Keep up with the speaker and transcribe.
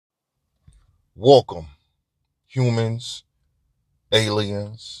Welcome, humans,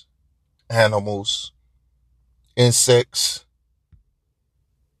 aliens, animals, insects,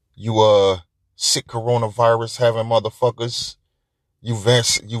 you sick coronavirus having motherfuckers, you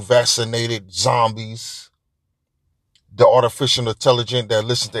vaccinated zombies, the artificial intelligence that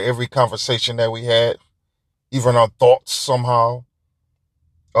listened to every conversation that we had, even our thoughts somehow.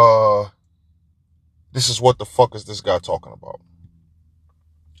 Uh, this is what the fuck is this guy talking about?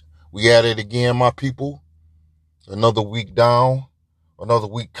 We at it again, my people. Another week down, another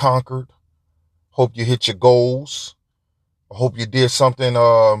week conquered. Hope you hit your goals. I hope you did something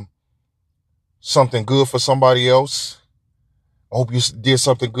good for somebody else. I hope you did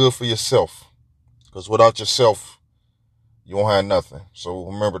something good for yourself. Because without yourself, you won't have nothing. So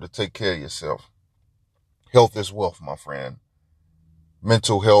remember to take care of yourself. Health is wealth, my friend.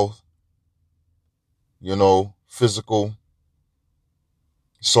 Mental health, physical.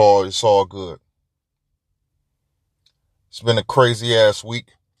 It's all good. It's been a crazy ass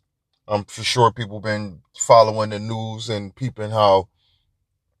week. I'm for sure people been following the news and peeping how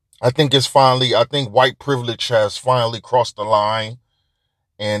I think white privilege has finally crossed the line.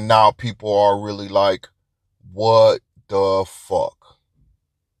 And now people are really like, what the fuck?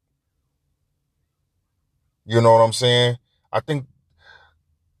 You know what I'm saying? I think,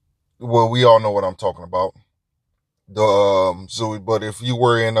 well, we all know what I'm talking about. But if you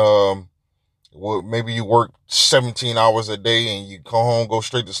were in, maybe you work 17 hours a day and you come home, go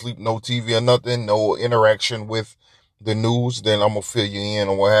straight to sleep, no TV or nothing, no interaction with the news, then I'm going to fill you in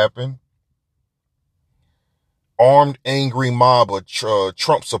on what happened. Armed, angry mob of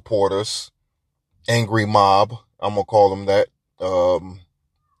Trump supporters, angry mob, I'm going to call them that.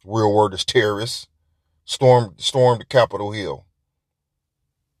 Real word is terrorists. Stormed the Capitol Hill.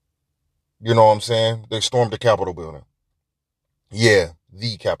 You know what I'm saying? They stormed the Capitol building. Yeah,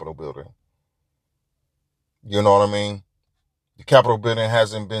 the Capitol building. You know what I mean? The Capitol building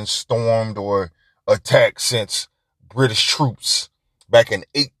hasn't been stormed or attacked since British troops back in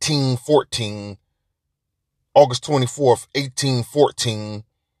 1814, August 24th, 1814,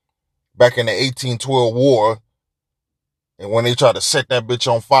 back in the 1812 war. And when they tried to set that bitch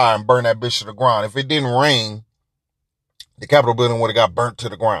on fire and burn that bitch to the ground, if it didn't rain, the Capitol building would have got burnt to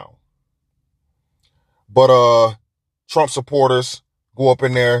the ground. But Trump supporters go up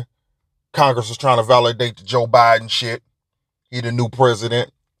in there. Congress was trying to validate the Joe Biden shit. He the new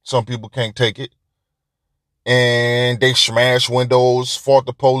president. Some people can't take it. And they smashed windows, fought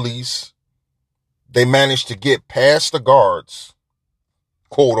the police. They managed to get past the guards.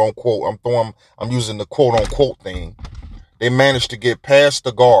 Quote unquote. I'm using the quote unquote thing. They managed to get past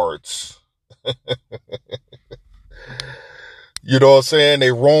the guards. You know what I'm saying?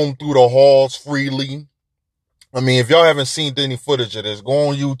 They roamed through the halls freely. I mean, if y'all haven't seen any footage of this, go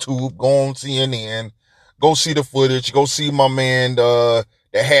on YouTube, go on CNN, go see the footage, go see my man, the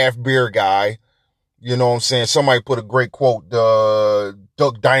half beer guy. You know what I'm saying? Somebody put a great quote, the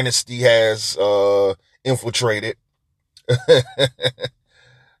Duck Dynasty has, infiltrated.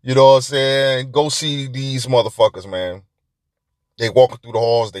 You know what I'm saying? Go see these motherfuckers, man. They walking through the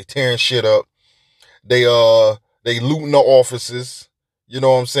halls, they tearing shit up. They looting the offices. You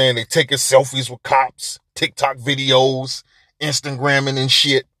know what I'm saying? They taking selfies with cops, TikTok videos, Instagramming and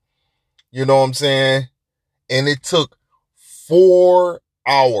shit. You know what I'm saying? And it took 4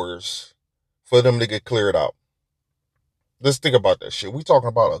 hours for them to get cleared out. Let's think about that shit. We talking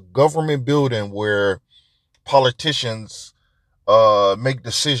about a government building where politicians make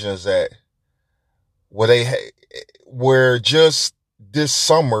decisions at, where just this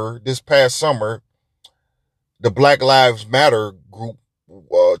past summer, the Black Lives Matter group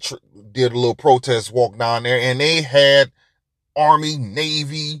did a little protest walk down there, and they had Army,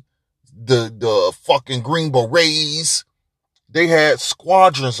 Navy, the fucking Green Berets. They had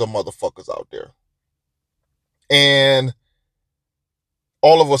squadrons of motherfuckers out there. And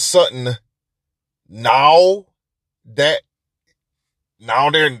all of a sudden, now they're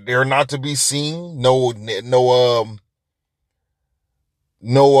not to be seen. No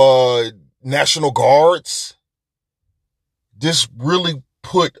National Guards. This really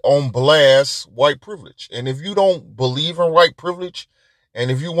put on blast white privilege. And if you don't believe in white privilege, and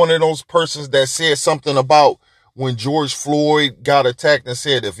if you're one of those persons that said something about when George Floyd got attacked and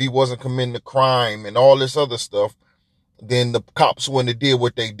said if he wasn't committing a crime and all this other stuff, then the cops wouldn't have did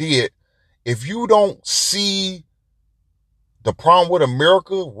what they did. If you don't see the problem with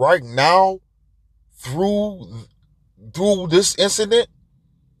America right now through this incident,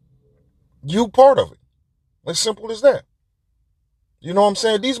 you part of it. As simple as that. You know what I'm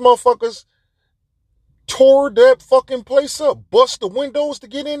saying? These motherfuckers tore that fucking place up, bust the windows to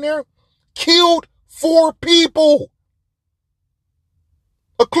get in there, killed 4 people,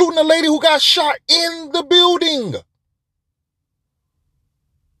 including a lady who got shot in the building.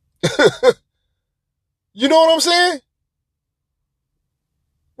 You know what I'm saying?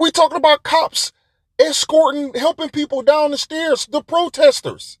 We talking about cops escorting, helping people down the stairs, the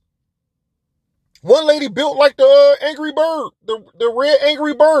protesters. One lady built like the angry bird, the red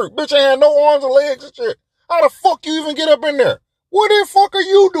angry bird. Bitch ain't had no arms or legs and shit. How the fuck you even get up in there? What the fuck are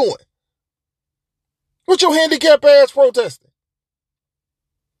you doing? With your handicapped ass protesting?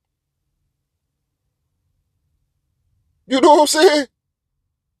 You know what I'm saying?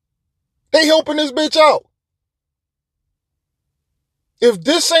 They helping this bitch out. If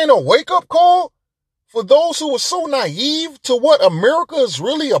this ain't a wake-up call for those who are so naive to what America is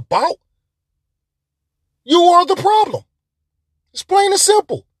really about, you are the problem. It's plain and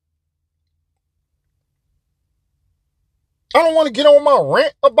simple. I don't want to get on my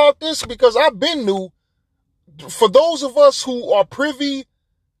rant about this because I've been new. For those of us who are privy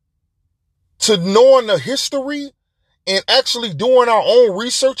to knowing the history and actually doing our own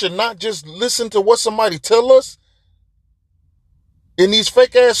research and not just listen to what somebody tell us in these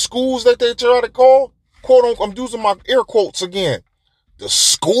fake ass schools that they try to call, quote unquote, I'm using my air quotes again, the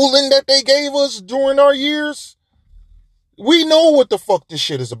schooling that they gave us during our years, we know what the fuck this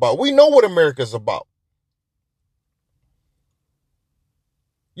shit is about. We know what America's about.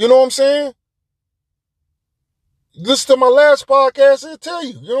 You know what I'm saying? Listen to my last podcast, it'll tell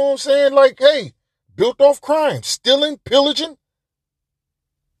you. You know what I'm saying? Like, hey, built off crime, stealing, pillaging,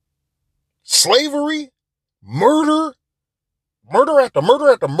 slavery, murder after murder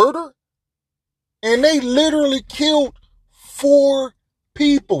after murder. And they literally killed 4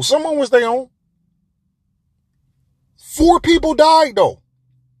 people. Someone was their own. 4 people died though.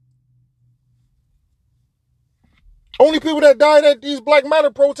 Only people that died at these Black Matter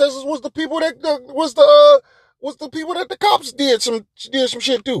protesters was the people that was the people that the cops did some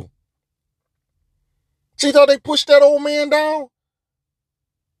shit to. See how they pushed that old man down?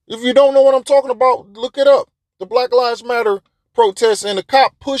 If you don't know what I'm talking about, look it up. The Black Lives Matter protest, and the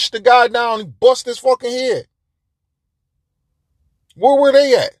cop pushed the guy down and bust his fucking head. Where were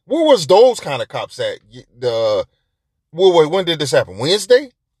they at? Where was those kind of cops at? When did this happen?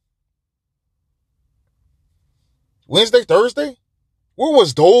 Wednesday? Thursday? Where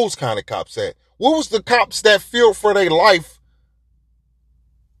was those kind of cops at? Where was the cops that feared for their life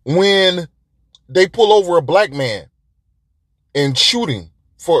when they pull over a black man and shoot him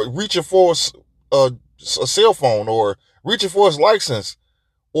for reaching for a cell phone or reaching for his license?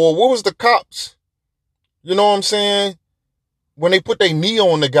 Or what was the cops, you know what I'm saying, when they put their knee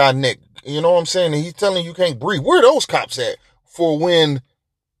on the guy's neck, you know what I'm saying, and he's telling you can't breathe? Where are those cops at for when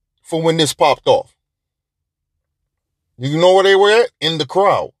this popped off? You know where they were at? In the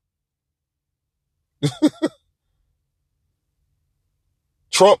crowd.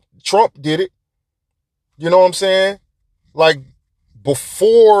 Trump did it. You know what I'm saying? Like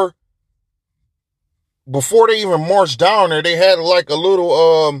before they even marched down there, they had like a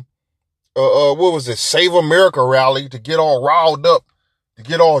little what was it? Save America rally to get all riled up, to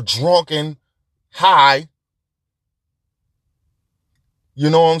get all drunk and high. You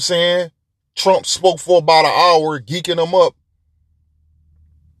know what I'm saying? Trump spoke for about an hour, geeking them up.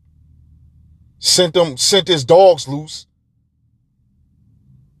 Sent his dogs loose.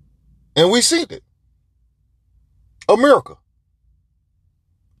 And we seen it. America.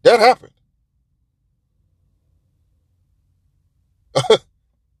 That happened.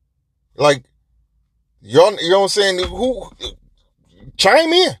 Like, you know what I'm saying? Who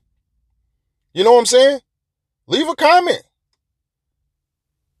chime in? You know what I'm saying? Leave a comment.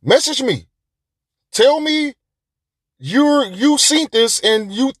 Message me. Tell me you seen this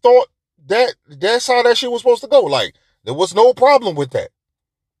and you thought that's how that shit was supposed to go. Like, there was no problem with that.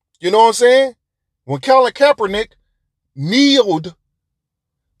 You know what I'm saying? When Colin Kaepernick kneeled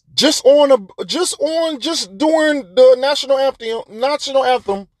just during the national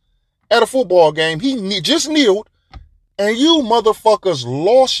anthem at a football game, he just kneeled, and you motherfuckers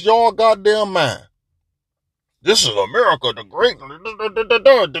lost your goddamn mind. This is America, the great.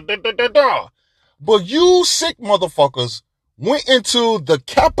 But you sick motherfuckers went into the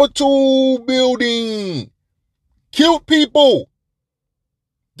Capitol building, killed people,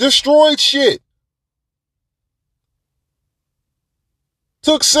 destroyed shit,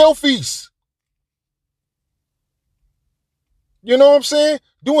 took selfies. You know what I'm saying?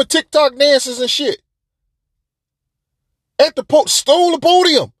 Doing TikTok dances and shit. At the stole the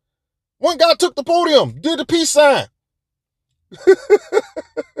podium. One guy took the podium, did the peace sign.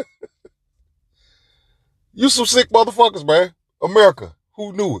 You some sick motherfuckers, man. America,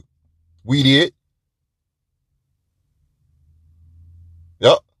 who knew it? We did.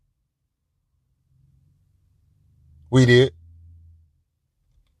 Yep, we did.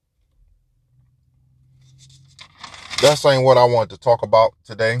 That's ain't what I wanted to talk about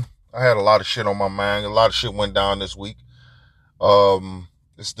today. I had a lot of shit on my mind. A lot of shit went down this week.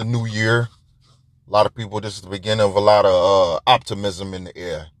 It's the new year. A lot of people, this is the beginning of a lot of optimism in the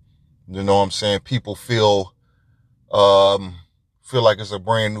air. You know what I'm saying? People um, feel like it's a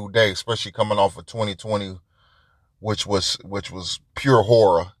brand new day, especially coming off of 2020, which was pure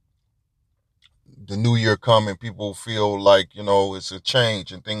horror. The new year coming, people feel like, it's a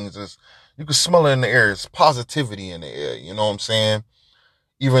change and things is, you can smell it in the air. It's positivity in the air. You know what I'm saying?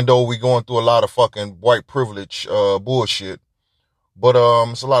 Even though we going through a lot of fucking white privilege, bullshit, but,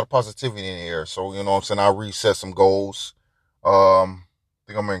 it's a lot of positivity in the air. So, you know what I'm saying? I reset some goals. I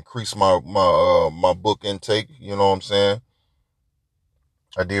think I'm gonna increase my book intake. You know what I'm saying?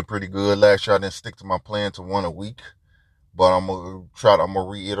 I did pretty good last year. I didn't stick to my plan to one a week. But I'm gonna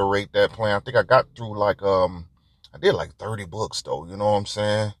reiterate that plan. I think I got through I did like 30 books though, you know what I'm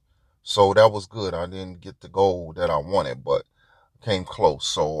saying? So that was good. I didn't get the goal that I wanted, but came close.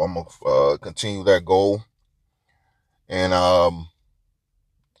 So I'm gonna continue that goal and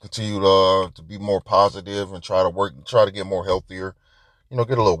continue to be more positive and try to get more healthier, get a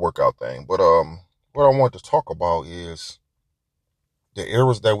little workout thing. But what I want to talk about is the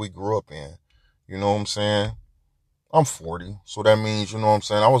eras that we grew up in. You know what I'm saying? I'm 40, so that means, you know what I'm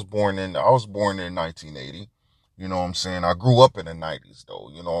saying, I was born in 1980. You know what I'm saying? I grew up in the 90s though,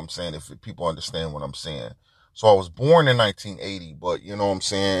 you know what I'm saying, if people understand what I'm saying. So I was born in 1980, but you know what I'm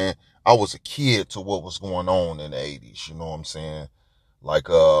saying, I was a kid to what was going on in the 80s, you know what I'm saying? Like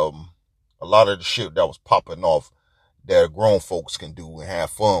a lot of the shit that was popping off that grown folks can do and have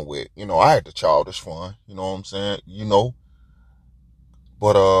fun with. I had the childish fun, you know what I'm saying?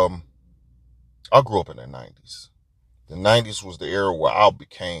 But I grew up in the 90s. The 90s was the era where I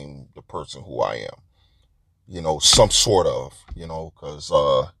became the person who I am. Some sort of, because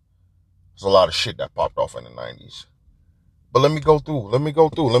there's a lot of shit that popped off in the 90s. But let me go through. Let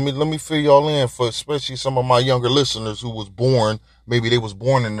me fill y'all in for especially some of my younger listeners who was born, maybe they was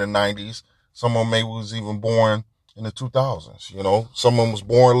born in the 90s. Some of them maybe was even born in the 2000s, Some of them was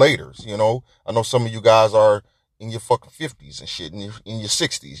born later, I know some of you guys are in your fucking 50s and shit, in your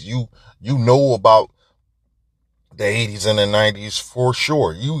 60s. You know about the 80s and the 90s for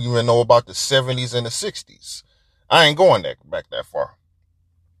sure. You even know about the 70s and the 60s. I ain't going back that far.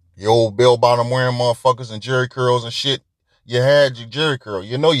 Your old bell bottom wearing motherfuckers and jerry curls and shit. You had your jerry curl.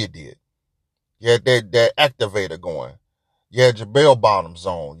 You know you did. You had that activator going. You had your bell bottoms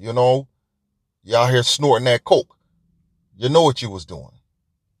on. You out here snorting that coke. You know what you was doing.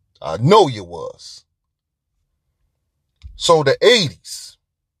 I know you was. So the 80s,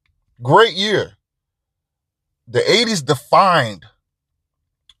 great year. The 80s defined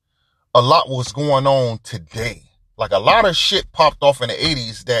a lot was going on today. Like a lot of shit popped off in the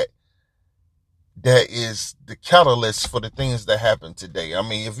 80s that is the catalyst for the things that happen today. I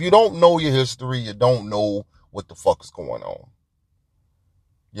mean, if you don't know your history, you don't know what the fuck is going on.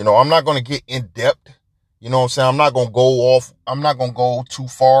 I'm not going to get in depth. You know what I'm saying? I'm not going to go too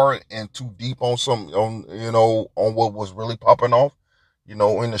far and too deep on on what was really popping off, in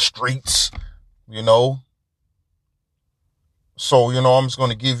the streets, So, I'm just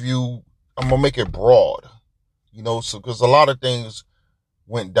going to I'm going to make it broad, so because a lot of things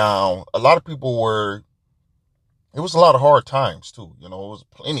went down. A lot of people it was a lot of hard times too. It was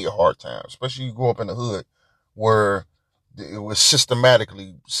plenty of hard times, especially you grew up in the hood where it was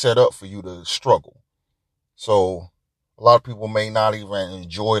systematically set up for you to struggle. So a lot of people may not even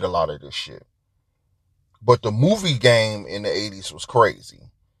enjoyed a lot of this shit. But the movie game in the 80s was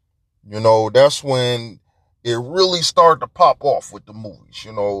crazy. That's when it really started to pop off with the movies,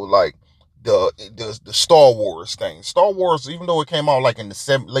 like the Star Wars thing. Star Wars, even though it came out like in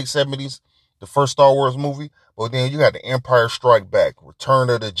the late 70s, the first Star Wars movie, but then you had the Empire Strike Back, Return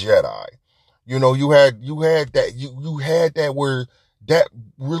of the Jedi. You had that where that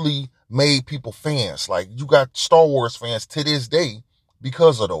really made people fans. Like you got Star Wars fans to this day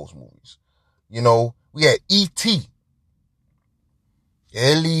because of those movies. We had E.T.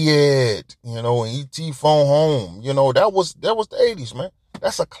 Elliot, and E.T. Phone Home. That was the 80s, man.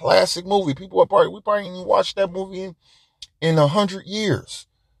 That's a classic movie. We probably ain't watched that movie in 100 years.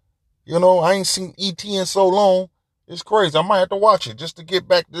 I ain't seen E.T. in so long. It's crazy. I might have to watch it just to get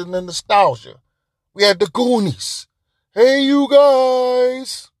back to the nostalgia. We had the Goonies. Hey, you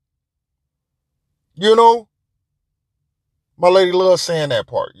guys. My lady loves saying that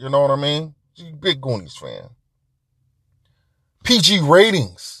part. You know what I mean? She's a big Goonies fan. PG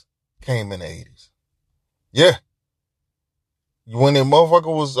ratings came in the 80s. Yeah. When the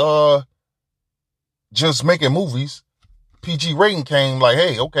motherfucker was just making movies, PG rating came like,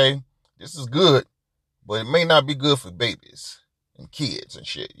 hey, okay, this is good, but it may not be good for babies and kids and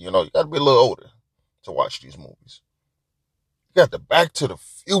shit. You know, you gotta be a little older to watch these movies. You got the Back to the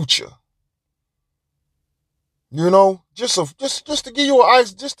Future. You know, just to give you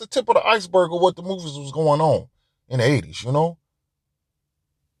just the tip of the iceberg of what the movies was going on in the 80s, you know?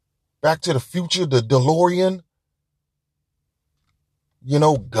 Back to the Future, the DeLorean, you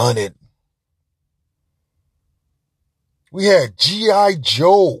know, gun it. We had G.I.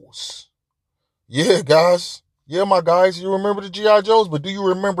 Joes. Yeah, guys. Yeah, my guys, you remember the G.I. Joes? But do you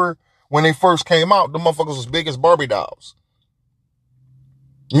remember when they first came out, the motherfuckers was big as Barbie dolls?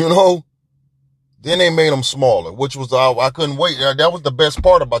 You know? Then they made them smaller, which was, I couldn't wait. That was the best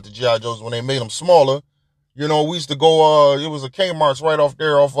part about the G.I. Joes when they made them smaller. You know, we used to go, it was a Kmart's right off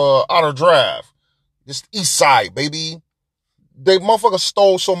there off Outer Drive. Just east side, baby. They motherfuckers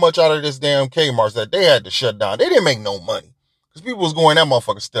stole so much out of this damn Kmart's that they had to shut down. They didn't make no money. Because people was going that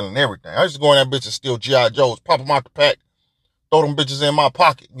motherfucker stealing everything. I used to go in that bitch and steal G.I. Joes, pop them out the pack, throw them bitches in my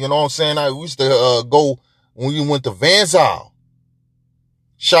pocket. You know what I'm saying? I used to go when we went to Van Zyl.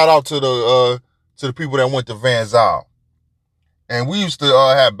 Shout out to the people that went to Van Zyl. And we used to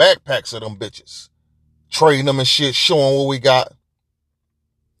have backpacks of them bitches. Trading them and shit, showing what we got.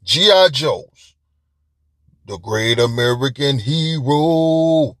 G.I. Joes. The great American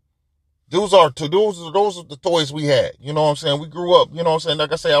hero. Those are the toys we had. You know what I'm saying? We grew up, you know what I'm saying?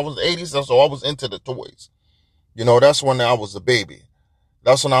 Like I say, I was 80s, so I was into the toys. You know, that's when I was a baby.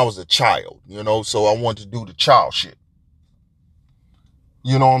 That's when I was a child, you know, so I wanted to do the child shit.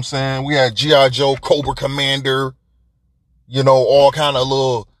 You know what I'm saying? We had G.I. Joe, Cobra Commander, you know, all kind of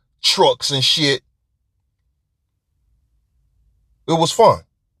little trucks and shit. It was fun.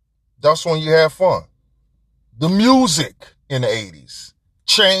 That's when you had fun. The music in the 80s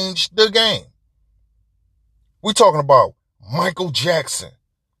changed the game. We talking about Michael Jackson,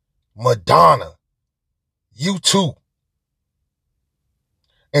 Madonna, U2.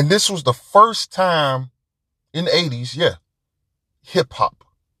 And this was the first time in the 80s, yeah, hip-hop,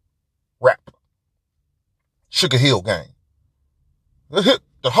 rap, Sugar Hill Gang. The hip,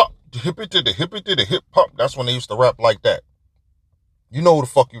 the hop, the hippie to the hippie to the hip-hop. That's when they used to rap like that. You know who the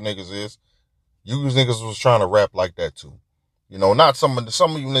fuck you niggas is. You niggas was trying to rap like that too. You know, not some of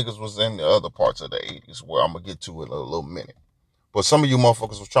you niggas was in the other parts of the 80s where I'm going to get to it in a little minute. But some of you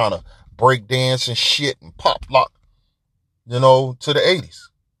motherfuckers was trying to break dance and shit and pop lock, you know, to the 80s.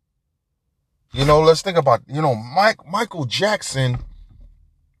 You know, let's think about, you know, Michael Jackson,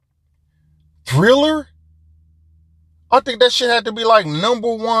 Thriller. I think that shit had to be like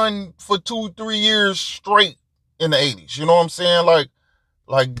number one for 2-3 years straight in the 80s. You know what I'm saying? Like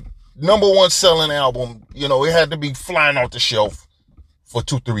number one selling album, you know, it had to be flying off the shelf for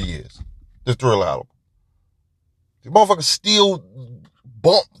 2-3 years. The Thriller album. The motherfuckers still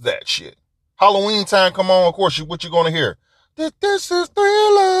bump that shit. Halloween time come on, of course, what you gonna hear? This is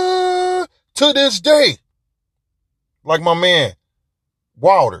Thriller to this day. Like my man,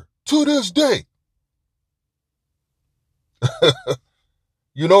 Wilder, to this day.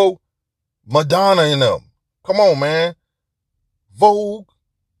 You know, Madonna and them. Come on, man. Vogue.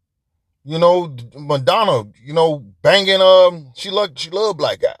 You know, Madonna, you know, banging, she love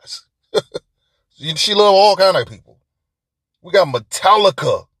black guys. She love all kind of people. We got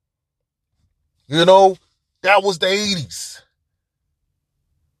Metallica. You know, that was the 80s.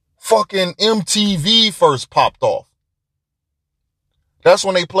 Fucking MTV first popped off. That's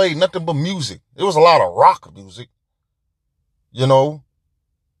when they played nothing but music. There was a lot of rock music, you know.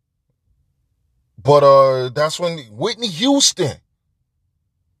 But that's when Whitney Houston,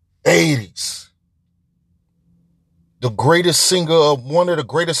 80s. The greatest singer, one of the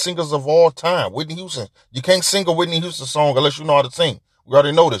greatest singers of all time, Whitney Houston. You can't sing a Whitney Houston song unless you know how to sing. We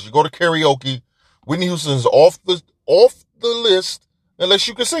already know this. You go to karaoke, Whitney Houston's off the list unless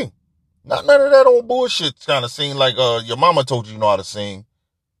you can sing. Not none of that old bullshit kind of sing like your mama told you know how to sing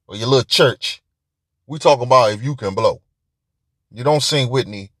or your little church. We talk about if you can blow. You don't sing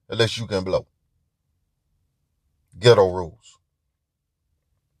Whitney unless you can blow. Ghetto rules.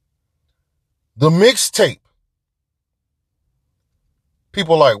 The mixtape.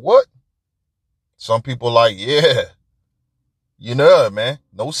 People like, what? Some people like, yeah. You know, man.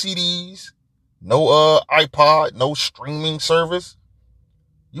 No CDs, no iPod, no streaming service.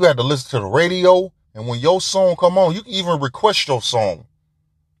 You had to listen to the radio, and when your song come on, you can even request your song.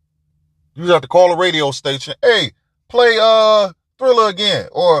 You just have to call a radio station. Hey, play Thriller again,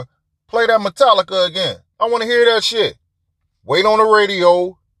 or play that Metallica again. I want to hear that shit. Wait on the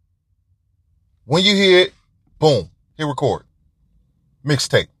radio. When you hear it, boom, hit record.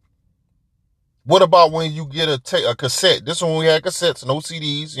 Mixtape. What about when you get a cassette? This one we had cassettes, no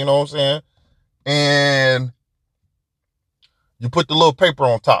CDs, you know what I'm saying? And you put the little paper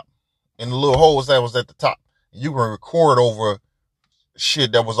on top and the little holes that was at the top. You can record over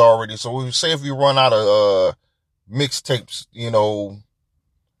shit that was already. So we say if you run out of mixtapes,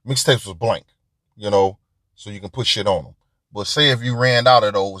 mixtapes was blank, so you can put shit on them. But say if you ran out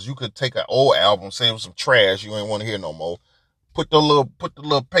of those, you could take an old album, say it was some trash you ain't want to hear no more. Put the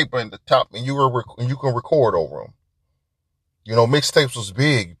little paper in the top, and you can record over them. Mixtapes was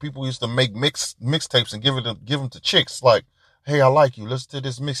big. People used to make mixtapes and give them to chicks like, hey, I like you. Listen to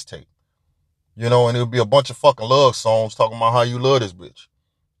this mixtape. And it would be a bunch of fucking love songs talking about how you love this bitch,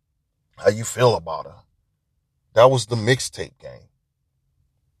 how you feel about her. That was the mixtape game.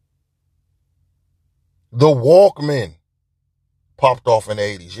 The Walkman popped off in the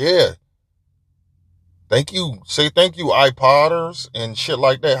 80s. Yeah. Thank you. Say thank you, iPodders and shit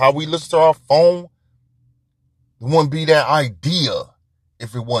like that. How we listen to our phone. It wouldn't be that idea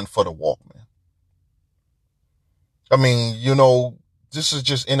if it wasn't for the Walkman. I mean, this is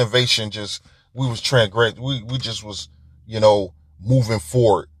just innovation. We was we just was, moving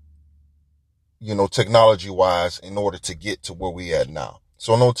forward, technology wise in order to get to where we at now.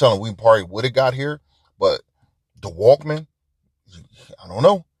 So no telling we probably would have got here, but the Walkman, I don't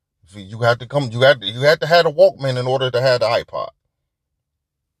know. You had to have the Walkman in order to have the iPod.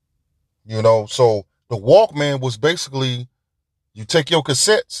 So the Walkman was basically, you take your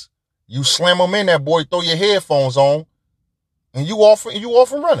cassettes, you slam them in that boy, throw your headphones on, and you off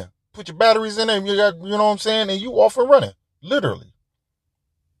and running. Put your batteries in there, you know what I'm saying, and you off and running, literally.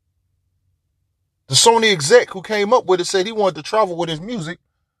 The Sony exec who came up with it said he wanted to travel with his music,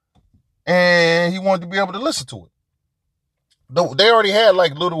 and he wanted to be able to listen to it. They already had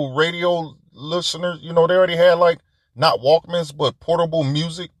like little radio listeners, they already had like not Walkmans, but portable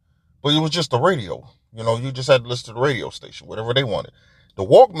music, but it was just the radio. You just had to listen to the radio station, whatever they wanted. The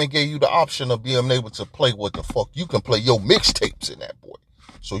Walkman gave you the option of being able to play what the fuck. You can play your mixtapes in that boy.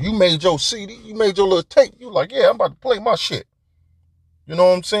 So you made your CD, you made your little tape. You like, yeah, I'm about to play my shit. You know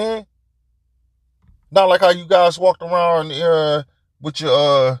what I'm saying? Not like how you guys walked around with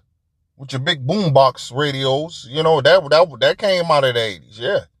your big boombox radios. That came out of the 80s.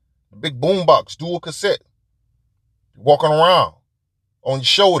 Yeah, the big boombox, dual cassette. Walking around on your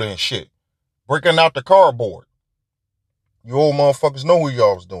shoulder and shit, breaking out the cardboard. You old motherfuckers know what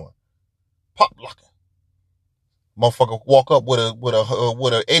y'all was doing. Pop locking. Motherfucker walk up with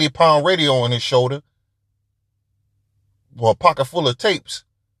a 80-pound radio on his shoulder, with a pocket full of tapes.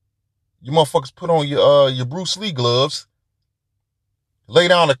 You motherfuckers put on your Bruce Lee gloves, lay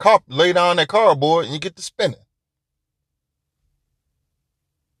down that cardboard, and you get to spinning.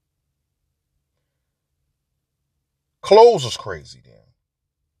 Clothes was crazy then.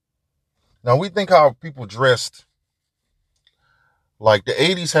 Now we think how people dressed. Like the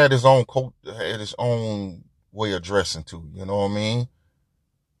 80s had its own way of dressing too. You know what I mean?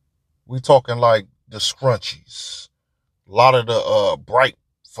 We talking like the scrunchies, a lot of the bright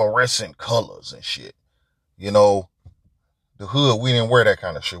fluorescent colors and shit. The hood, we didn't wear that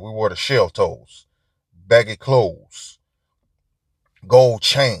kind of shit. We wore the shell toes, baggy clothes, gold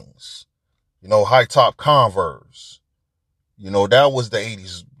chains, high top Converse. That was the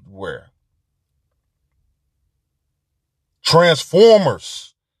 80s wear.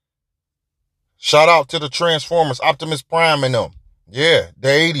 Transformers. Shout out to the Transformers, Optimus Prime and them. Yeah, the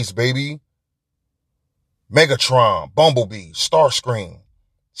 80s, baby. Megatron, Bumblebee, Starscream,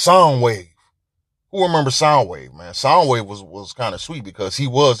 Soundwave. Who remembers Soundwave, man? Soundwave was kind of sweet because he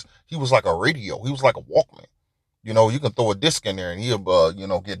was like a radio. He was like a Walkman. You can throw a disc in there and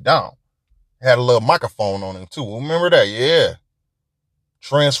he'll, get down. Had a little microphone on him too. Remember that? Yeah.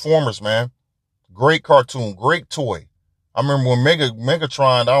 Transformers, man. Great cartoon, great toy. I remember when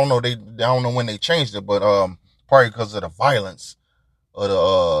Megatron, I don't know when they changed it, but probably because of the violence of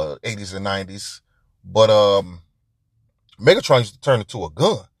the 80s and 90s. But Megatron used to turn into a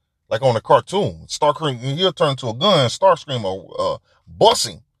gun, like on the cartoon. Starscream, he'll turn into a gun. Starscream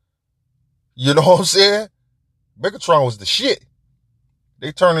busing. You know what I'm saying? Megatron was the shit.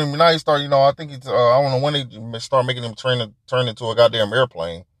 They turned him, now he started, I think it's, I don't know when they start making him turn into a goddamn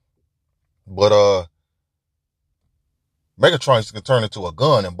airplane. But Megatron used to turn into a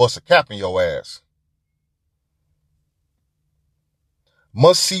gun and bust a cap in your ass.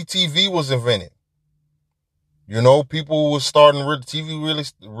 Must-see TV was invented. People was starting,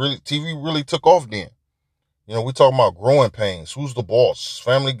 TV really took off then. We talking about Growing Pains, Who's the Boss,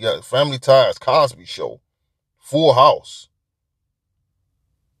 Family Ties, Cosby Show, Full House.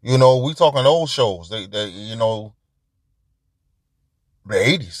 You know, we talking old shows. They you know, the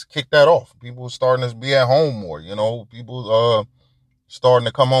 80s kicked that off. People were starting to be at home more, you know, people starting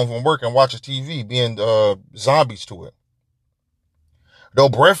to come home from work and watch a TV, being zombies to it. The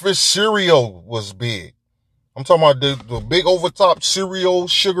breakfast cereal was big. I'm talking about the big overtop cereal,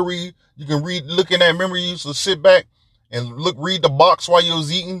 sugary. You can look in that memory. You used to sit back and read the box while you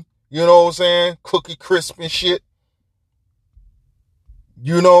was eating. You know what I'm saying? Cookie crisp and shit.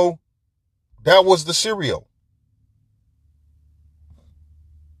 You know, that was the cereal.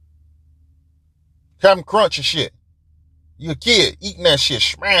 Captain Crunch and shit. You a kid eating that shit,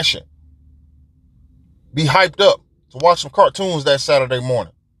 smashing. Be hyped up to watch some cartoons that Saturday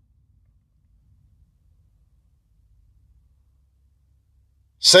morning.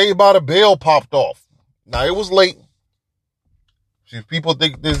 Saved by the Bell popped off. Now, it was late. See, people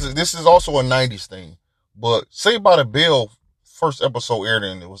think this is also a 90s thing. But Saved by the Bell first episode aired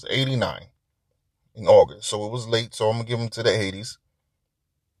in, it was 89 in August. So it was late, so I'm going to give them to the 80s.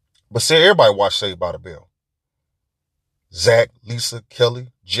 But say everybody watched Saved by the Bell. Zach, Lisa,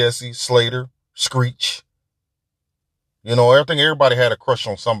 Kelly, Jesse, Slater, Screech. You know, I think everybody had a crush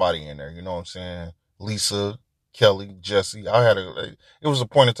on somebody in there. You know what I'm saying? Lisa, Kelly, Jesse. It was a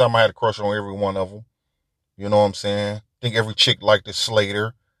point in time I had a crush on every one of them. You know what I'm saying? I think every chick liked the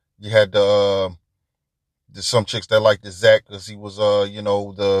Slater. You had some chicks that liked the Zach because he was, you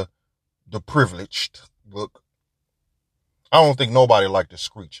know, the privileged look. I don't think nobody liked the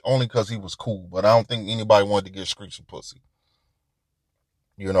Screech, only because he was cool, but I don't think anybody wanted to get Screech some pussy.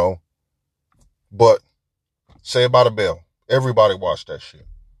 You know? But Saved by the Bell. Everybody watched that shit.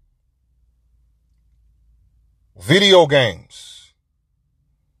 Video games.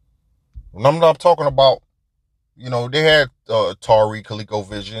 When I'm not talking about, you know, they had Atari,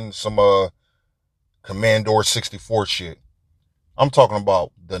 ColecoVision, some Commodore 64 shit. I'm talking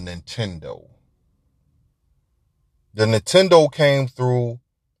about the Nintendo. The Nintendo came through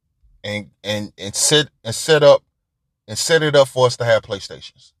and set it up for us to have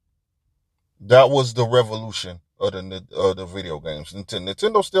PlayStations. That was the revolution of the video games.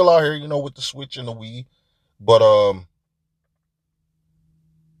 Nintendo's still out here, you know, with the Switch and the Wii. But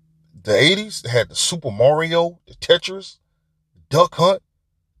the 80s had the Super Mario, the Tetris, Duck Hunt,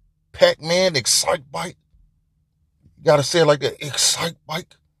 Pac-Man, Excite Bike. You gotta say it like that, Excite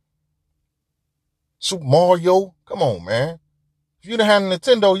Bike. Super Mario. Come on, man. If you didn't have a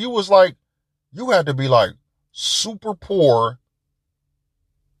Nintendo, you had to be like super poor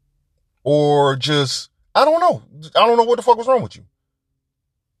or just, I don't know. I don't know what the fuck was wrong with you.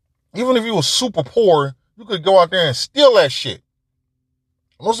 Even if you were super poor, you could go out there and steal that shit.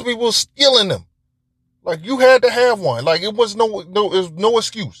 Most of the people were stealing them. Like, you had to have one. Like, it was no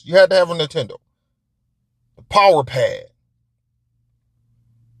excuse. You had to have a Nintendo. The Power Pad.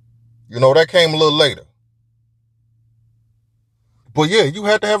 You know, that came a little later. But yeah, you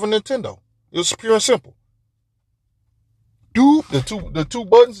had to have a Nintendo. It was pure and simple. Doop, the two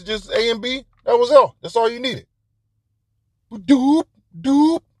buttons, just A and B, that was all. That's all you needed. Doop,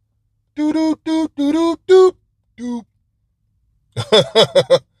 doop, doop, doop, doop, doop, doop, doop.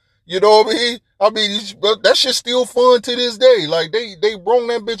 You know what I mean? I mean, that shit's still fun to this day. Like, they brought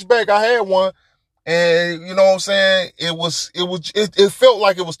that bitch back. I had one. And you know what I'm saying? It felt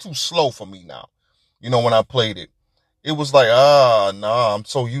like it was too slow for me now. You know, when I played it, it was like, nah, I'm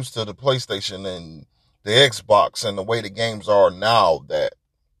so used to the PlayStation and the Xbox and the way the games are now that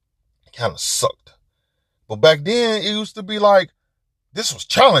it kind of sucked. But back then, it used to be like, this was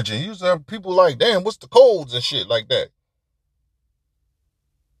challenging. You used to have people like, damn, what's the codes and shit like that.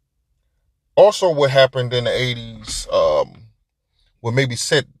 Also, what happened in the 80s, what maybe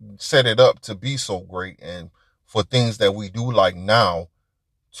set it up to be so great and for things that we do like now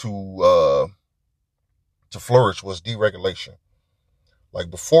to flourish was deregulation. Like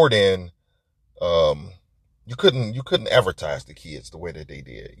before then, you couldn't advertise the kids the way that they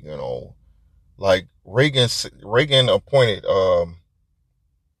did, you know. Like Reagan appointed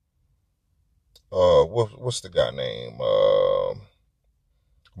what's the guy name?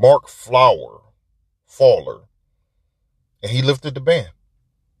 Mark Fowler, and he lifted the ban.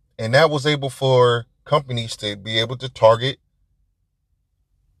 And that was able for companies to be able to target,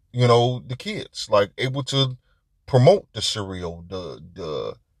 you know, the kids, like able to promote the cereal,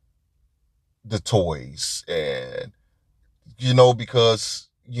 the toys, and, you know, because,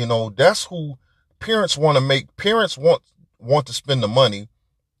 you know, that's who parents want to spend the money.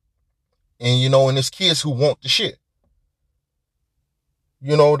 And, you know, and it's kids who want the shit.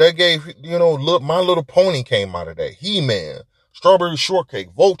 You know, that gave, you know, look, My Little Pony came out of that. He-Man, Strawberry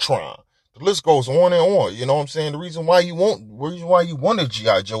Shortcake, Voltron. The list goes on and on. You know what I'm saying? The reason why you wanted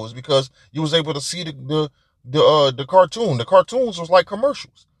G.I. Joe is because you was able to see the cartoon. The cartoons was like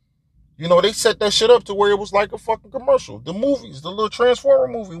commercials. You know, they set that shit up to where it was like a fucking commercial. The movies, the little Transformer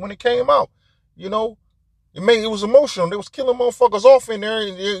movie when it came out, you know, it was emotional. They was killing motherfuckers off in there,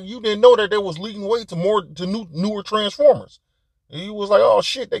 and you didn't know that they was leading way to newer Transformers. And you was like, oh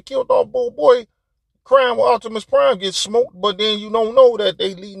shit, they killed off boy. Crime with Optimus Prime gets smoked, but then you don't know that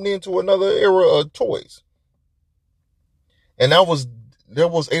they leading into another era of toys. And that was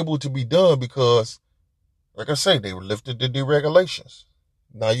able to be done because, like I say, they lifted the deregulations.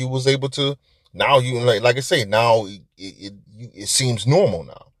 Now you was able to, now you, like I say, now it seems normal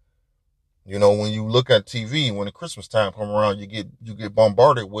now. You know, when you look at TV, when the Christmas time come around, you get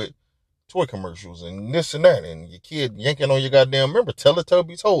bombarded with toy commercials and this and that, and your kid yanking on your goddamn, remember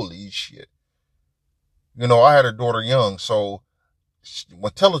Teletubbies? Holy shit. You know, I had a daughter young, so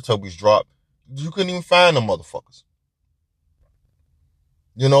when Teletubbies dropped, you couldn't even find them motherfuckers.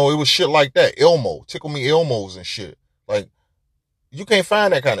 You know, it was shit like that. Elmo, Tickle Me Elmos and shit. Like, you can't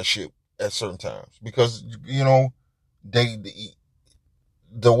find that kind of shit at certain times because, you know,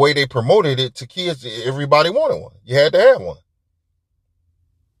 the way they promoted it to kids, everybody wanted one. You had to have one.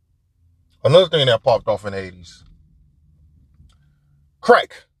 Another thing that popped off in the 80s.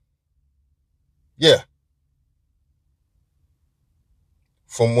 Crack. Yeah.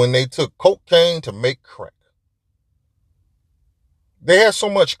 From when they took cocaine to make crack. They had so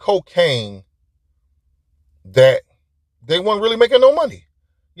much cocaine that they weren't really making no money.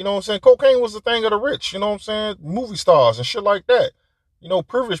 You know what I'm saying? Cocaine was the thing of the rich, you know what I'm saying? Movie stars and shit like that. You know,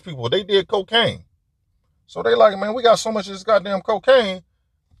 privileged people, they did cocaine. So they like, man, we got so much of this goddamn cocaine.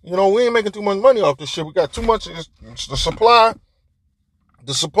 You know, we ain't making too much money off this shit. We got too much. The supply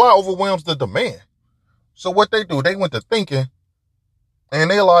overwhelms the demand. So what they do, they went to thinking, and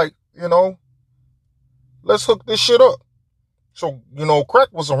they like, you know, let's hook this shit up. So, you know, crack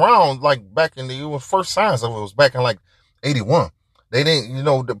was around like back in the first signs of it was back in like 81. They didn't, you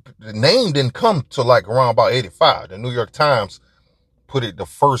know, the name didn't come to like around about 85. The New York Times put the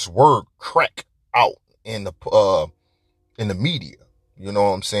first word crack out in the media. You know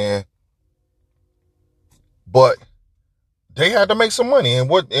what I'm saying? But they had to make some money, and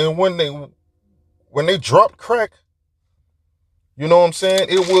when they dropped crack, you know what I'm saying?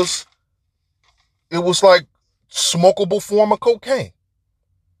 It was like smokable form of cocaine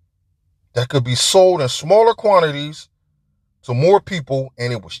that could be sold in smaller quantities to more people,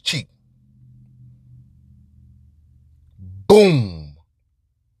 and it was cheap. Boom.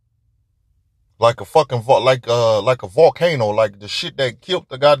 Like a fucking like a volcano, like the shit that killed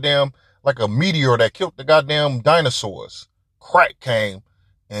the goddamn, like a meteor that killed the goddamn dinosaurs. Crack came,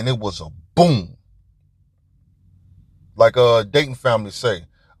 and it was a boom. Like Dayton family say,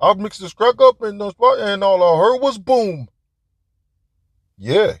 I mixed this crack up and all I heard was boom.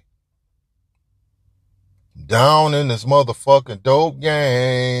 Yeah. Down in this motherfucking dope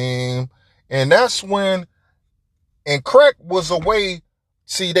game. And that's when, and crack was a way,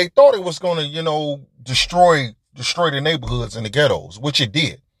 see, they thought it was going to, you know, destroy the neighborhoods and the ghettos, which it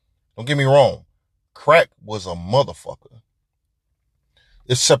did. Don't get me wrong. Crack was a motherfucker.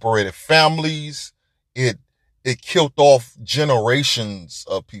 It separated families. It killed off generations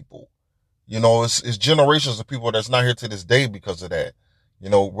of people. You know, it's generations of people that's not here to this day because of that. You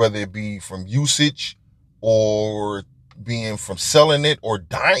know, whether it be from usage or being from selling it or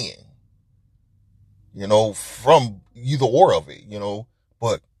dying. You know, from either or of it, you know.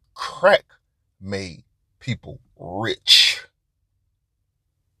 But crack made people rich.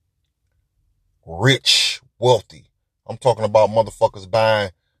 Rich, wealthy. I'm talking about motherfuckers buying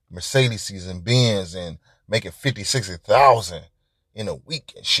Mercedes and Benz and making 50, 60,000 in a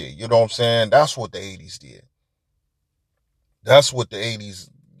week and shit. You know what I'm saying? That's what the 80s did. That's what the 80s,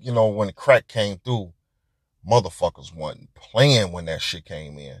 you know, when the crack came through, motherfuckers wasn't playing when that shit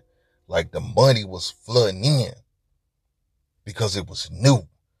came in. Like the money was flooding in because it was new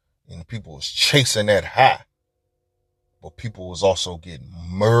and people was chasing that high. But people was also getting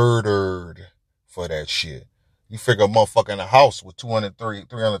murdered for that shit. You figure a motherfucker in a house with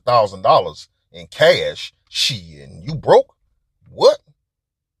 $300,000 in cash, shit, and you broke? What?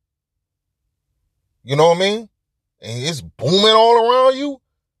 You know what I mean? And it's booming all around you.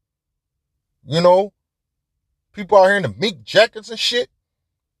 You know, people out here in the mink jackets and shit.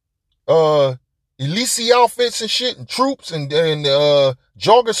 Elise outfits and shit, and troops and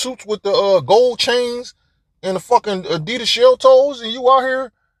jogger suits with the gold chains and the fucking Adidas shell toes, and you out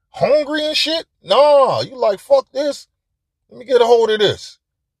here hungry and shit? Nah, you like, fuck this. Let me get a hold of this.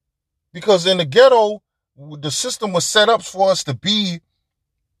 Because in the ghetto, the system was set up for us to be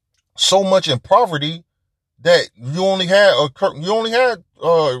so much in poverty that you only had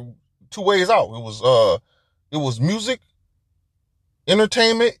two ways out. It was music,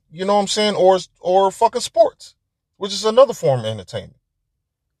 entertainment, you know what I'm saying, or fucking sports, which is another form of entertainment.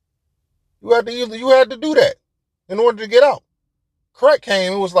 You had to do that in order to get out. Crack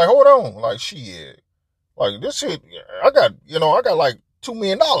came, it was like, hold on, like shit. Like this shit, I got like $2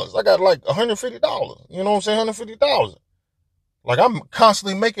 million. I got like $150. You know what I'm saying? $150,000. Like I'm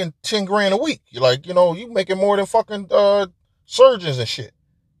constantly making 10 grand a week. You're like, you making more than fucking surgeons and shit.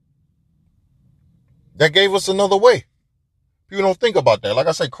 That gave us another way. People don't think about that. Like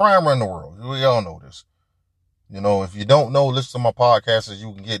I say, crime run the world. We all know this. If you don't know, listen to my podcasts.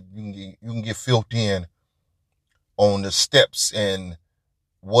 You can get filled in on the steps and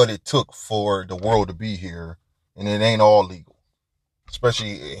what it took for the world to be here, and it ain't all legal,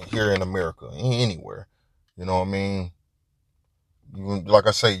 especially here in America, anywhere. You know what I mean? Like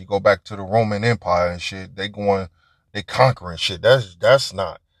I say, you go back to the Roman Empire and shit. They conquering shit. That's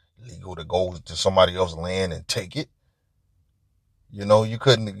not legal to go to somebody else's land and take it. You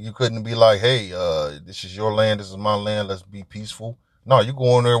couldn't be like, hey, this is your land, this is my land, let's be peaceful. No, you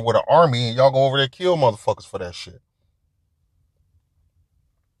go in there with an army and y'all go over there and kill motherfuckers for that shit.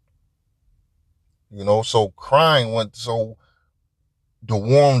 So crime the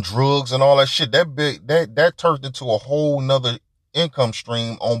war on drugs and all that shit, that turned into a whole nother income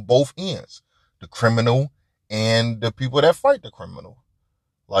stream on both ends. The criminal and the people that fight the criminal.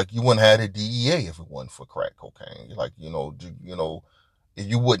 Like you wouldn't have the DEA if it wasn't for crack cocaine. Like, if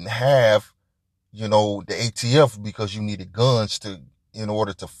you wouldn't have, the ATF because you needed guns in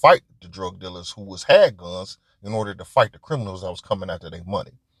order to fight the drug dealers who had guns in order to fight the criminals that was coming after their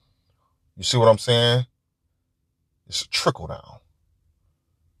money. You see what I'm saying? It's a trickle down.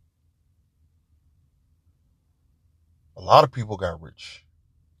 A lot of people got rich.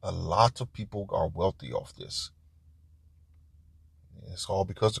 A lot of people are wealthy off this. It's all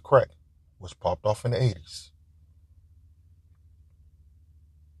because of crack, which popped off in the 80s.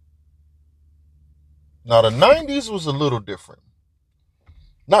 Now, the 90s was a little different.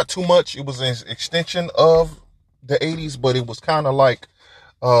 Not too much. It was an extension of the 80s, but it was kind of like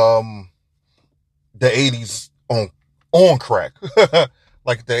the 80s on crack.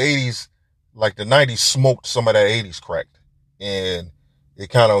 Like the 80s, like the 90s smoked some of that 80s crack. And it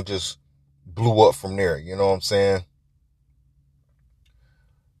kind of just blew up from there. You know what I'm saying?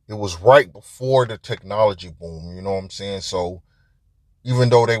 It was right before the technology boom. You know what I'm saying? So even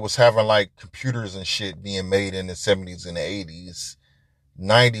though they was having like computers and shit being made in the 70s and the 80s,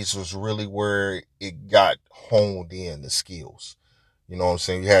 90s was really where it got honed in, the skills. You know what I'm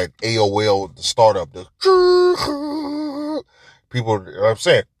saying? You had AOL, the startup, the people, I'm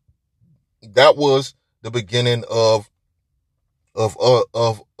saying, that was the beginning of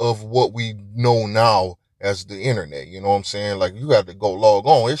what we know now as the internet. You know what I'm saying? Like you had to go log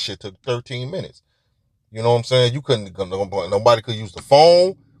on. This shit took 13 minutes. You know what I'm saying? You couldn't, nobody could use the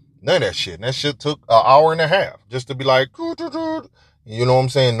phone, none of that shit. And that shit took an hour and a half just to be like, you know what I'm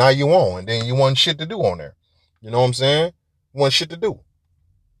saying? Now you on, and then you want shit to do on there. You know what I'm saying? You want shit to do.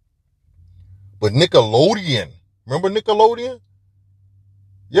 But Nickelodeon, remember Nickelodeon?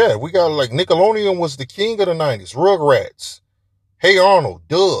 Yeah, we got like Nickelodeon was the king of the 90s. Rugrats, Hey Arnold,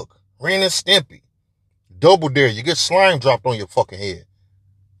 Doug, Ren and Stimpy, Double Dare. You get slime dropped on your fucking head.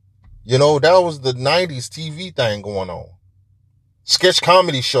 That was the 90s TV thing going on. Sketch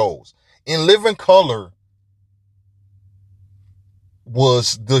comedy shows. In Living Color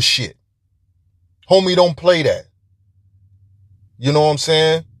was the shit. Homie, don't play that. You know what I'm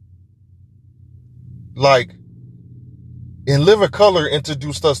saying? Like, In Living Color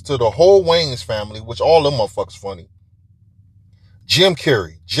introduced us to the whole Wayans family, which all them motherfuckers funny. Jim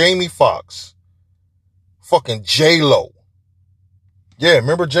Carrey, Jamie Foxx, fucking J-Lo. Yeah,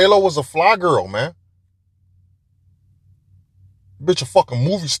 remember J-Lo was a fly girl, man. Bitch a fucking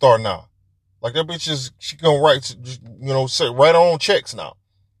movie star now. Like that bitch she can write, write her own checks now.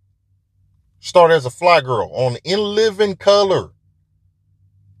 Started as a fly girl on In Living Color.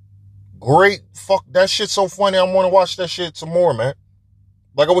 Great, fuck, that shit's so funny. I want to watch that shit some more, man.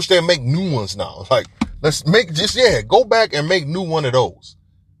 Like I wish they'd make new ones now. Like, let's go back and make new one of those.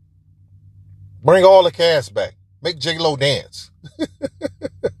 Bring all the cast back. Make J-Lo dance.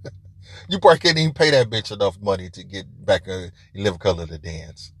 You probably can't even pay that bitch enough money to get back in Living Color to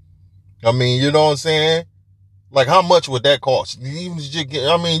dance. I mean, you know what I'm saying? Like, how much would that cost? You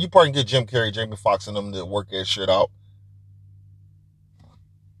probably get Jim Carrey, Jamie Foxx, and them to work that shit out.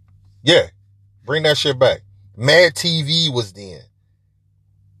 Yeah, bring that shit back. Mad TV was then.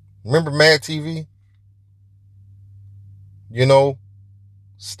 Remember Mad TV?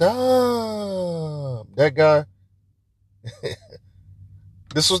 Stop. That guy.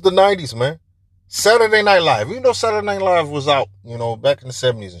 This was the 90s, man. Saturday Night Live. Even though Saturday Night Live was out, back in the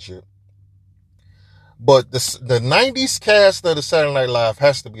 70s and shit. But the 90s cast of the Saturday Night Live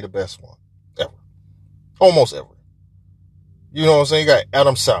has to be the best one ever. Almost ever. You know what I'm saying? You got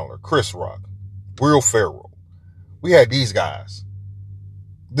Adam Sandler, Chris Rock, Will Ferrell. We had these guys.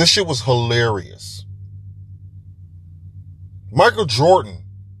 This shit was hilarious. Michael Jordan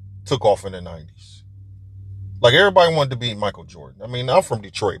took off in the 90s. Like, everybody wanted to be Michael Jordan. I mean, I'm from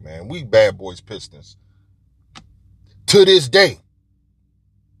Detroit, man. We bad boys Pistons. To this day.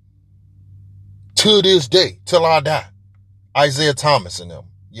 To this day. Till I die. Isaiah Thomas and them.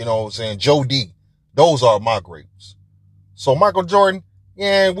 You know what I'm saying? Joe D. Those are my greats. So Michael Jordan,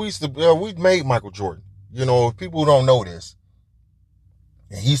 yeah, we made Michael Jordan. If people don't know this,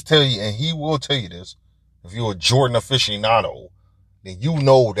 and he will tell you this, if you're a Jordan aficionado, then you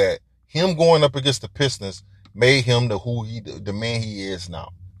know that him going up against the Pistons made him the man he is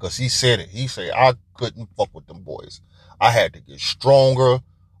now. Because he said it. He said, I couldn't fuck with them boys. I had to get stronger.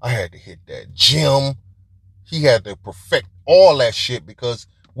 I had to hit that gym. He had to perfect all that shit because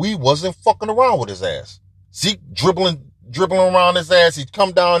we wasn't fucking around with his ass. Zeke dribbling around his ass. He'd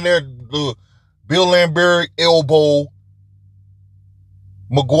come down there, the Bill Lambert elbow,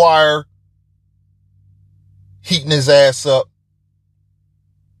 McGuire heating his ass up.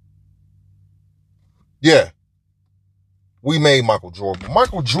 Yeah. We made Michael Jordan.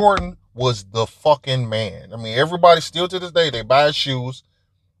 Michael Jordan was the fucking man. I mean, everybody still to this day, they buy his shoes.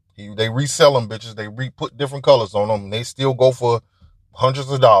 They resell them bitches. They put different colors on them. And they still go for hundreds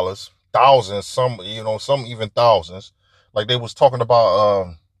of dollars, thousands, some even thousands. Like they was talking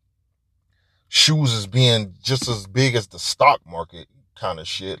about shoes as being just as big as the stock market kind of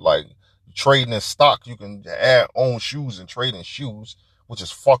shit. Like trading in stock, you can own shoes and trade in shoes, which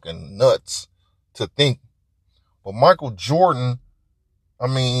is fucking nuts to think. But Michael Jordan, I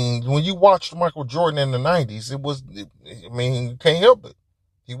mean, when you watched Michael Jordan in the 90s, you can't help it.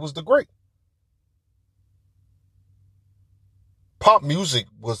 He was the great. Pop music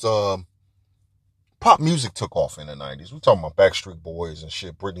took off in the 90s. We're talking about Backstreet Boys and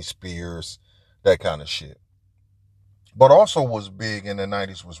shit, Britney Spears, that kind of shit. But also was big in the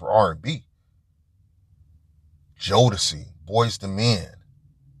 90s was R&B. Jodeci, Boyz II Men.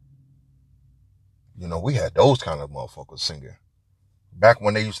 We had those kind of motherfuckers singing. Back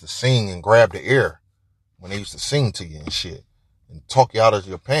when they used to sing and grab the air. When they used to sing to you and shit. And talk you out of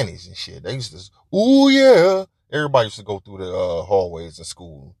your panties and shit. They used to, ooh yeah. Everybody used to go through the hallways in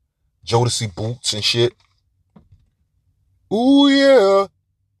school. Jodeci boots and shit. Ooh yeah.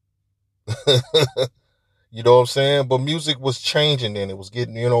 You know what I'm saying? But music was changing then. It was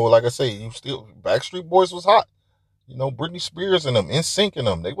getting, like I say, Backstreet Boys was hot. Britney Spears and them, NSYNC and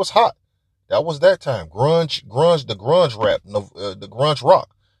them, they was hot. That was that time. Grunge, the grunge rap, the grunge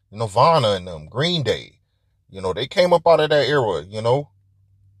rock. Nirvana and them, Green Day. They came up out of that era,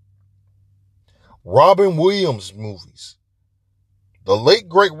 Robin Williams movies. The late,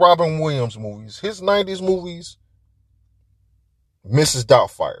 great Robin Williams movies. His 90s movies. Mrs.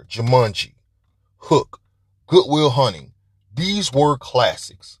 Doubtfire, Jumanji, Hook, Good Will Hunting. These were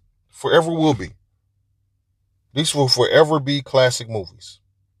classics. Forever will be. These will forever be classic movies.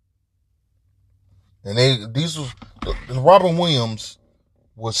 And Robin Williams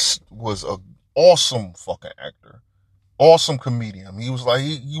was an awesome fucking actor. Awesome comedian. He was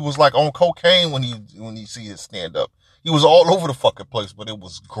like on cocaine when you see his stand up. He was all over the fucking place, but it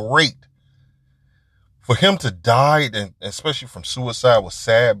was great. For him to die, and especially from suicide, was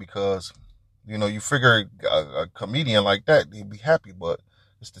sad because, you figure a comedian like that, he'd be happy, but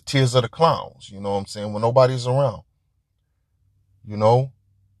it's the tears of the clowns, you know what I'm saying, when nobody's around. You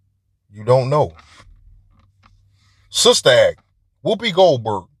don't know. Sister Act, Whoopi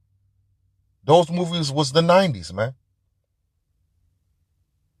Goldberg. Those movies was the 90s, man.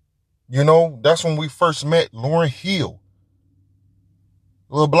 That's when we first met Lauryn Hill.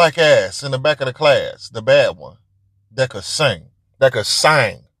 Little black ass in the back of the class, the bad one, that could sing,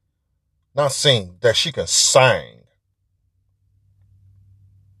 not sing, that she can sing.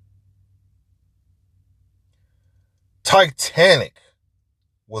 Titanic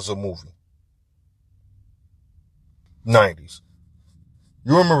was a movie. 90s.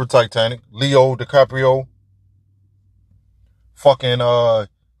 You remember Titanic? Leo DiCaprio, fucking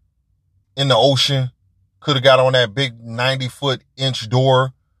in the ocean. Could have got on that big 90-foot-inch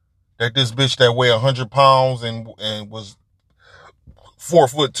door that this bitch that weighed 100 pounds and was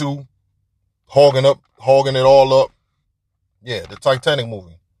 4'2", hogging it all up. Yeah, the Titanic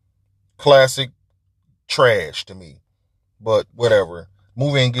movie. Classic trash to me. But whatever.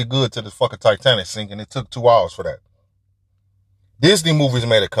 Movie ain't get good till the fucking Titanic sink, and it took 2 hours for that. Disney movies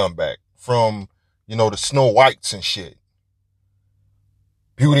made a comeback from, the Snow Whites and shit.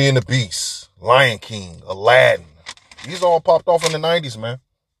 Beauty and the Beast, Lion King, Aladdin. These all popped off in the 90s, man.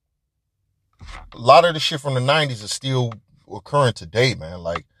 A lot of the shit from the 90s is still occurring today, man.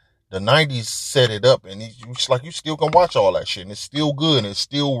 Like, the 90s set it up, and it's like you still can watch all that shit, and it's still good, and it's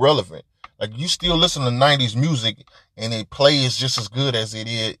still relevant. Like, you still listen to 90s music, and it plays just as good as it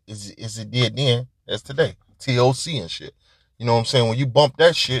did then as today. TLC and shit. You know what I'm saying? When you bump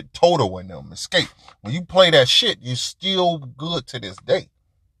that shit, Toto and them, Escape. When you play that shit, you're still good to this day.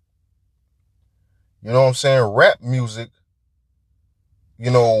 You know what I'm saying? Rap music,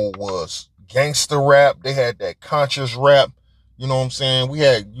 was gangster rap. They had that conscious rap. You know what I'm saying?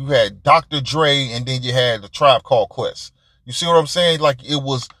 You had Dr. Dre, and then you had the Tribe Called Quest. You see what I'm saying? Like, it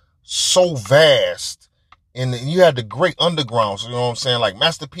was so vast. And you had the great undergrounds, you know what I'm saying? Like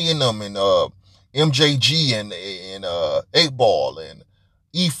Master P and them, and MJG and 8Ball and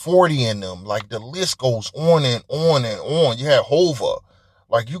E40 and them. Like, the list goes on and on and on. You had Hova.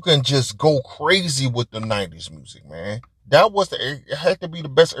 Like, you can just go crazy with the 90s music, man. It had to be the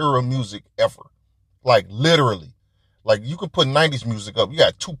best era of music ever. Like, literally. Like, you could put 90s music up. You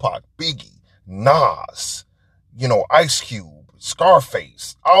got Tupac, Biggie, Nas, Ice Cube,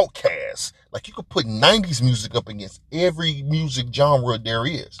 Scarface, Outkast. Like, you could put 90s music up against every music genre there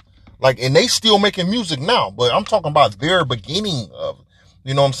is. Like, and they still making music now, but I'm talking about their beginning of,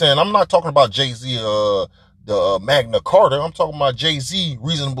 you know what I'm saying? I'm not talking about Jay-Z, the Magna Carta. I'm talking about Jay-Z,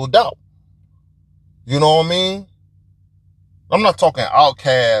 Reasonable Doubt. You know what I mean? I'm not talking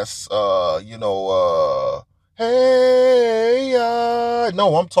Outkast, hey,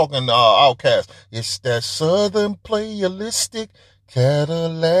 no, I'm talking Outkast. It's that Southern playalistic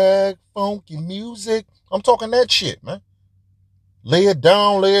Cadillac funky music. I'm talking that shit, man. Lay it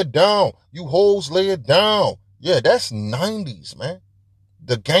down, lay it down. You hoes, lay it down. Yeah, that's 90s, man.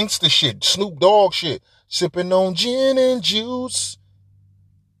 The gangster shit, Snoop Dogg shit. Sipping on gin and juice.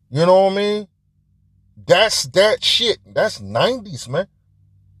 You know what I mean? That's that shit. That's 90s, man.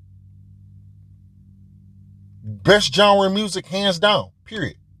 Best genre of music, hands down.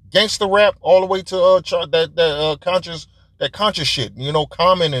 Period. Gangster rap all the way to that conscious shit.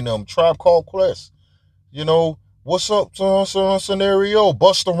 Common and them, Tribe Called Quest. What's up, scenario?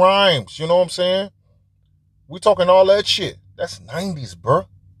 Busta Rhymes. You know what I'm saying? We talking all that shit. That's 90s, bro.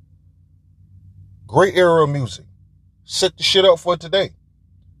 Great era of music. Set the shit up for today.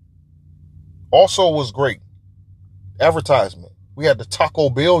 Also was great. Advertisement. We had the Taco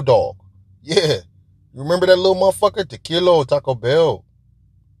Bell dog. Yeah. You remember that little motherfucker? Tequila, Taco Bell.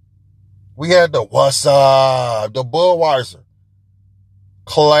 We had the What's Up, the Budweiser.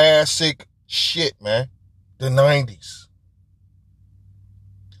 Classic shit, man. The 90s.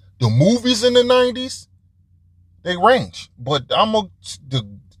 The movies in the 90s, they range. But the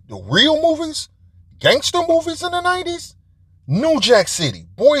real movies, gangster movies in the 90s, New Jack City,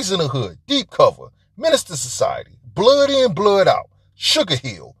 Boys in the Hood, Deep Cover, Minister Society, Blood In, Blood Out, Sugar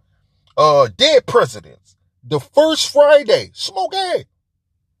Hill, Dead Presidents, The First Friday, Smoke A.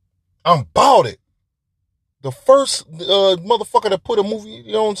 I'm about it. The first motherfucker that put a movie,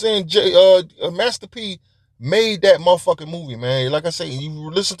 you know what I'm saying? Master P made that motherfucking movie, man. Like I say, you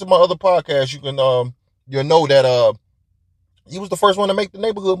listen to my other podcast, you can you'll know that he was the first one to make the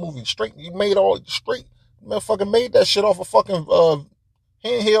neighborhood movie. He made all straight. Motherfucker made that shit off of fucking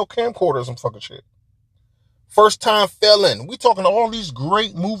handheld camcorders and fucking shit. First Time Felon. We talking all these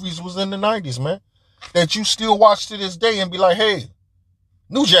great movies was in the 90s, man. That you still watch to this day and be like, hey,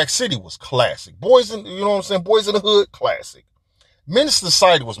 New Jack City was classic. Boys in the Hood, classic. Minister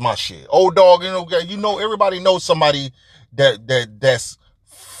Society was my shit. Old Dog, everybody knows somebody that's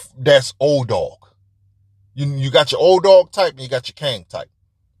Old Dog. You got your Old Dog type and you got your Kang type.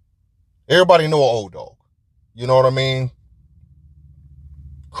 Everybody know Old Dog. You know what I mean?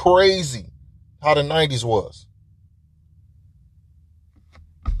 Crazy how the 90s was.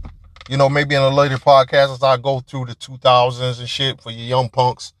 Maybe in a later podcast as I go through the 2000s and shit for you young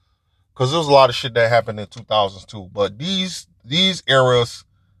punks. Because there's a lot of shit that happened in 2000s too. But these eras,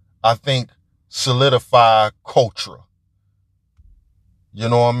 I think, solidify culture. You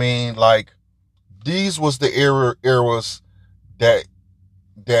know what I mean? Like, these was the eras that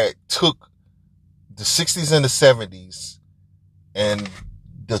took the 60s and the 70s and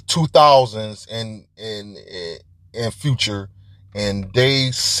the 2000s and future, and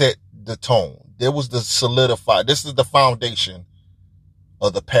they set the tone. There was the solidify. This is the foundation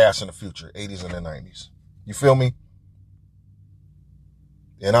of the past and the future, 80s and the 90s. You feel me?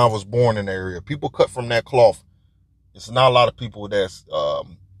 And I was born in the area. People cut from that cloth It's not a lot of people that's,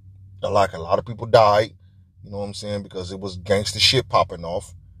 like a lot of people died, you know what I'm saying, because it was gangster shit popping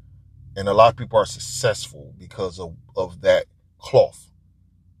off. And a lot of people are successful because of that cloth.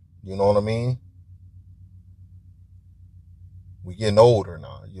 You know what I mean? We getting older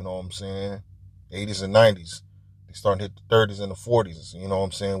now, you know what I'm saying? 80s and 90s. They starting to hit the 30s and the 40s, you know what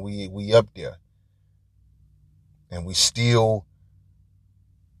I'm saying? We up there. And we still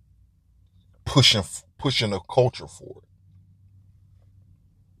pushing the culture forward.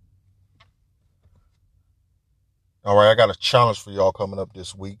 All right, I got a challenge for y'all coming up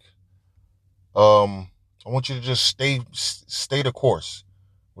this week. I want you to just stay the course.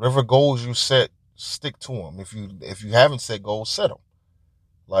 Whatever goals you set, stick to them. If you haven't set goals, set them.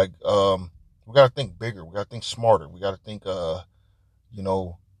 Like, we gotta think bigger. We gotta think smarter. We gotta think, you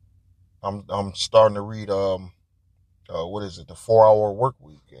know, I'm starting to read, what is it, the 4 Hour Work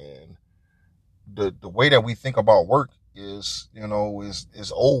Week, and the way that we think about work is,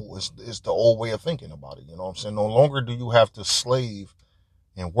 is old. Is the old way of thinking about it. You know what I'm saying? No longer do you have to slave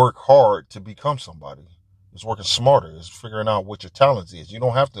and work hard to become somebody. It's working smarter. It's figuring out what your talent is. You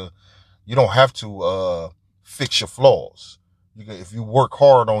don't have to fix your flaws. If you work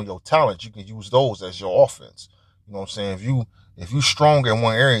hard on your talent, you can use those as your offense. You know what I'm saying? If you strong in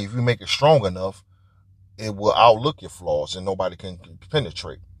one area, if you make it strong enough, it will outlook your flaws and nobody can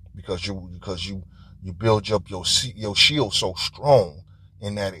penetrate because you build up your shield so strong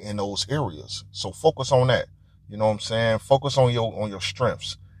in those areas. So focus on that. You know what I'm saying? Focus on your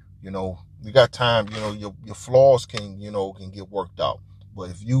strengths. You got time. Your flaws can get worked out. But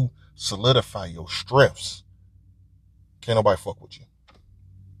if you solidify your strengths, can't nobody fuck with you.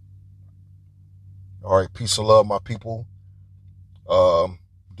 All right, peace and love, my people.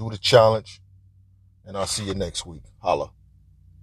 Do the challenge, and I'll see you next week. Holla.